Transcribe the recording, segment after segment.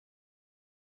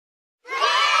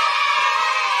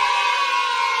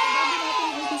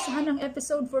umpisahan ng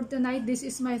episode for tonight. This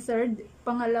is my third,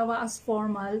 pangalawa as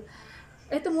formal.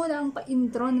 Ito muna ang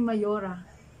pa-intro ni Mayora.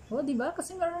 O, diba?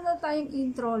 Kasi meron na tayong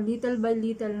intro, little by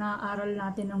little na aral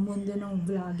natin ang mundo ng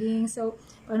vlogging. So,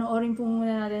 panoorin po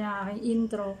muna natin ang aking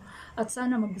intro at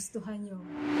sana magustuhan nyo.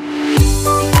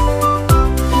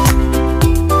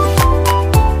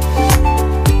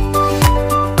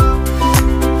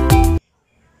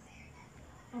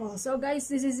 So guys,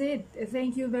 this is it.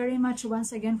 Thank you very much once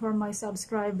again for my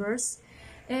subscribers,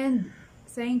 and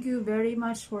thank you very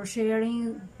much for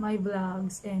sharing my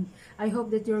vlogs, and I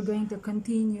hope that you're going to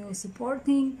continue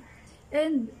supporting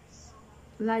and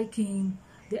liking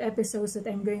the episodes that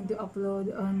I'm going to upload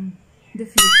on the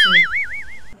future.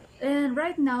 And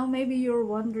right now, maybe you're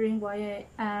wondering why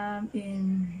I am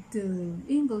into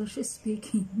English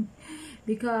speaking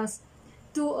because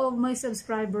two of my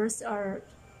subscribers are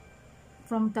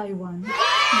from Taiwan,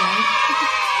 right?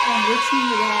 And which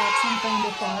means that some kind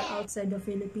of far outside the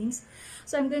Philippines.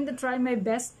 So I'm going to try my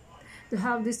best to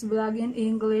have this vlog in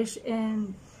English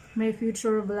and my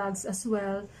future vlogs as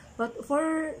well. But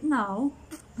for now,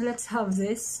 let's have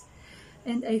this.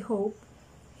 And I hope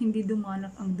hindi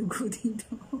dumanap ang dugo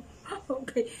dito.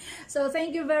 Okay. So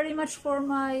thank you very much for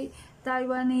my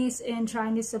Taiwanese and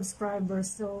Chinese subscribers.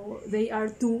 So they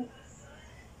are two.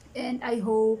 And I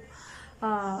hope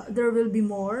there will be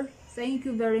more. Thank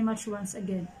you very much once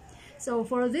again. So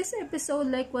for this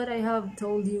episode, like what I have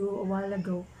told you a while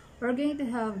ago, we're going to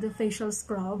have the facial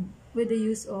scrub with the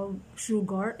use of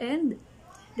sugar and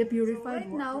the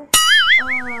purified water. Now,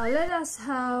 let us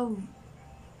have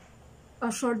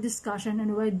a short discussion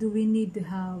on why do we need to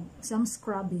have some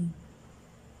scrubbing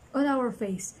on our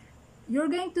face. You're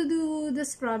going to do the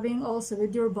scrubbing also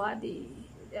with your body.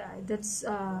 Yeah, that's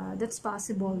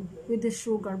possible with the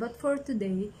sugar, but for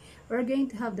today we're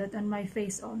going to have that on my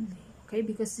face only, okay,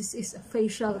 because this is a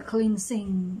facial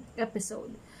cleansing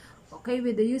episode. Okay,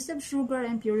 with the use of sugar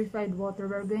and purified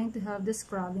water, we're going to have the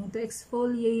scrubbing to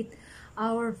exfoliate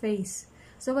our face.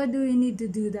 So why do we need to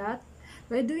do that?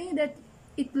 By doing that,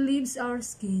 it leaves our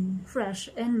skin fresh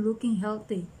and looking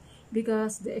healthy,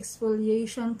 because the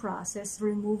exfoliation process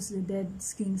removes the dead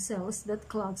skin cells that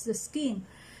clogs the skin.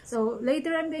 So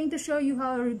later I'm going to show you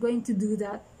how we're going to do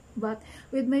that, but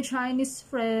with my Chinese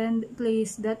friend,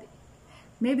 please, that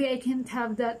maybe I can't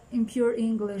have that in pure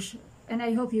English, and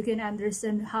I hope you can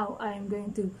understand how I'm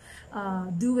going to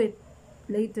do it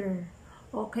later.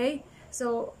 Okay,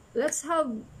 so let's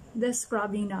have the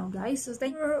scrubbing now, guys. So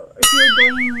thank you. If you're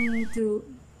going to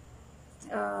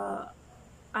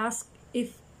ask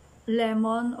if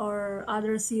lemon or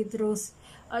other citrus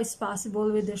is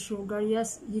possible with the sugar,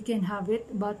 yes, you can have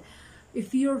it. But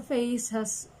if your face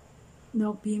has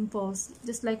no pimples,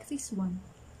 just like this one,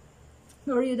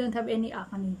 or you don't have any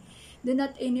acne, do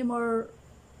not anymore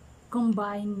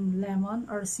combine lemon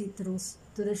or citrus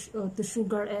to the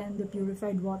sugar and the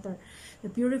purified water. The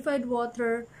purified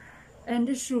water and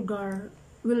the sugar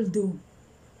will do.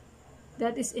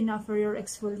 That is enough for your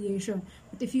exfoliation.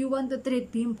 But if you want to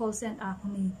treat pimples and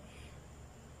acne,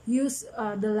 use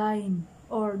the lime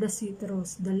or the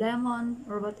citrus, the lemon,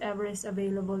 or whatever is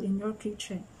available in your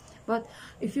kitchen. But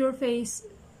if your face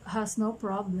has no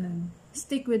problem,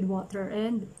 stick with water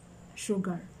and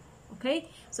sugar. Okay?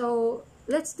 So,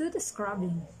 let's do the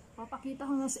scrubbing. Papakita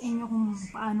ko na sa inyo kung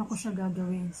paano ko siya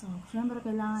gagawin. So, syempre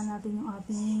kailangan natin yung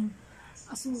ating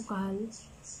asukal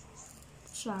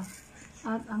siya.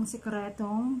 At ang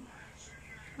sikretong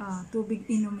tubig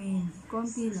inumin.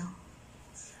 Konti lang.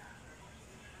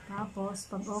 Tapos,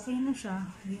 pag okay na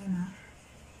siya, yun na.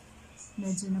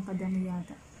 Medyo napadami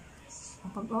yata.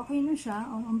 Pag okay na siya,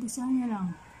 umpisa niya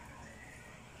lang.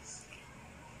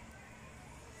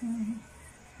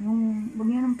 Huwag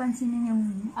niyo nang pansinin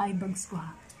yung eye bags ko,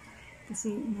 ha.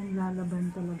 Kasi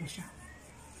nalalaban talaga siya.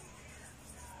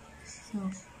 So,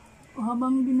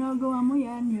 habang ginagawa mo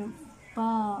yan, yung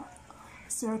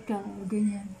circle,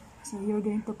 ganyan. So, you're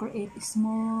going to create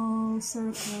small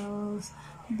circles,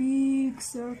 big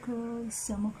circles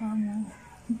sa mukha mo.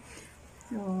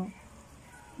 So,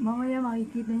 mamaya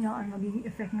makikita nyo ang magiging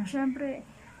effect na. Siyempre,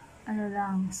 ano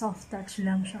lang, soft touch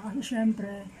lang siya. Kasi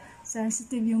siyempre,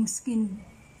 sensitive yung skin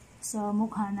sa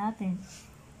mukha natin.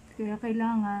 Kaya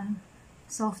kailangan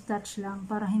soft touch lang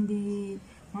para hindi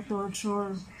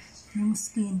ma-torture yung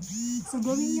skin. So,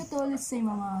 gawin nyo to, let's say,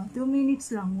 mga 2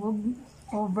 minutes lang. Huwag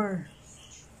over.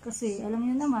 Kasi, alam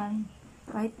nyo naman,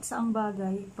 kahit saang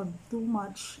bagay, pag too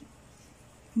much,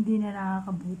 hindi na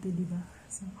nakakabuti, diba?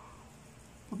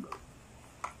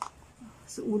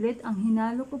 So, ulit, ang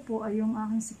hinalo ko po ay yung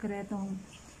aking sikretong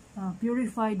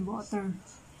purified water.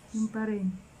 Yung pa rin.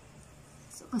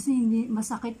 So, kasi hindi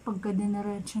masakit pagka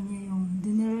diniretso niya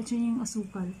yung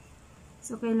asukal.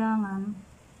 So, kailangan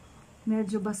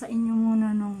medyo basain nyo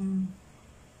muna nung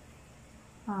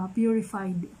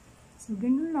purified. So,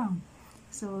 ganun lang.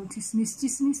 So,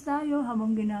 chismis-chismis tayo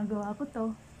habang ginagawa ko to.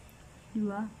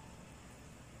 Diba?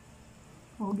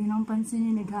 O, ginang pansin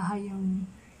nyo, naghahay yung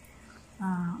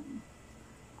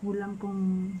kulang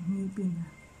kong ngipin.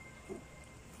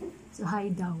 So,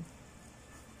 high daw.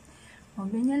 O,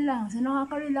 ganyan lang. So,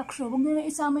 nakaka-relax siya. Huwag nyo na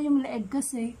isama yung leeg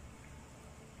kasi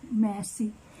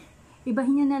messy.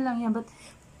 Ibahin nyo na lang yan. But,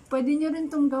 pwede nyo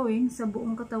rin itong gawin sa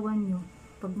buong katawan nyo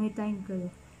pag may time kayo.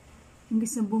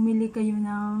 Imbis na bumili kayo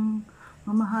ng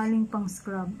mamahaling pang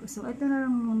scrub. So, ito na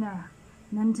lang muna.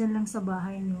 Nandyan lang sa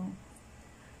bahay nyo.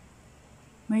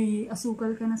 May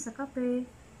asukal ka na sa kape.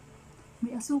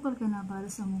 May asukal ka na para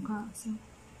sa mukha. So,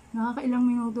 nakakailang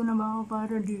minuto na ba ako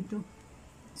para dito.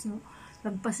 So,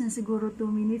 lagpas na siguro 2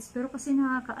 minutes. Pero kasi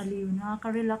nakakaaliw.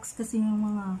 Nakaka-relax kasi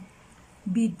yung mga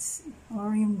beads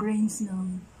or yung grains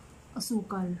ng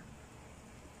asukal.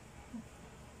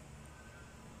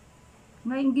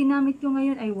 Ngayon, ginamit ko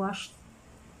ngayon ay washed.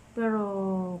 Pero,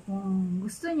 kung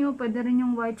gusto nyo, pwede rin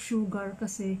yung white sugar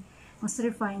kasi mas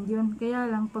refined yun. Kaya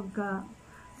lang, pagka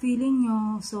feeling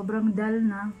nyo sobrang dull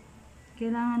na,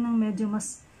 kailangan ng medyo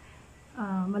mas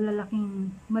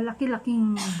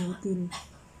malaki-laking butil.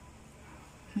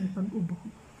 May pag-ubo.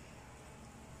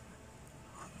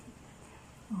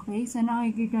 Okay, so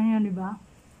nakikita nyo, diba?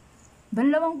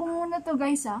 Banlawan ko muna to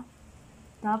guys, ha.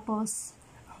 Tapos,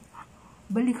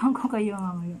 balikan ko kayo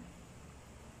mamaya.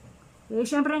 Eh,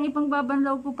 syempre, ang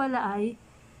ipangbabanlaw ko pala ay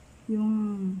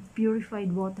yung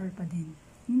purified water pa din.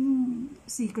 Yung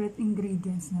secret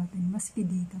ingredients natin, maski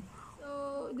dito.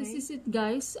 So, this is it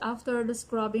guys. After the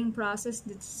scrubbing process,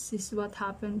 this is what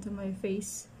happened to my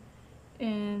face.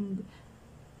 And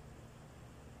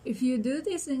if you do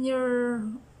this in your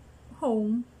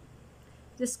home,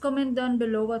 just comment down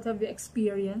below what have you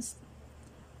experienced.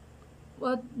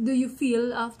 What do you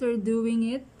feel after doing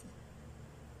it?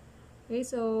 Okay,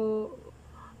 so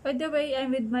by the way,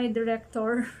 I'm with my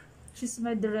director. She's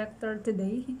my director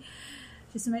today.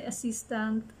 She's my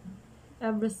assistant.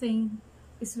 Everything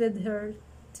is with her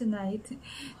tonight.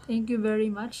 Thank you very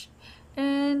much.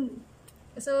 And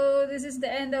so this is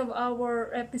the end of our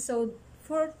episode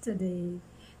for today.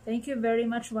 Thank you very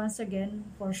much once again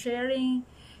for sharing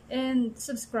and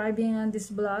subscribing on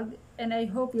this blog. And I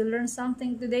hope you learned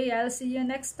something today. I'll see you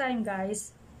next time,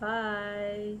 guys.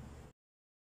 Bye.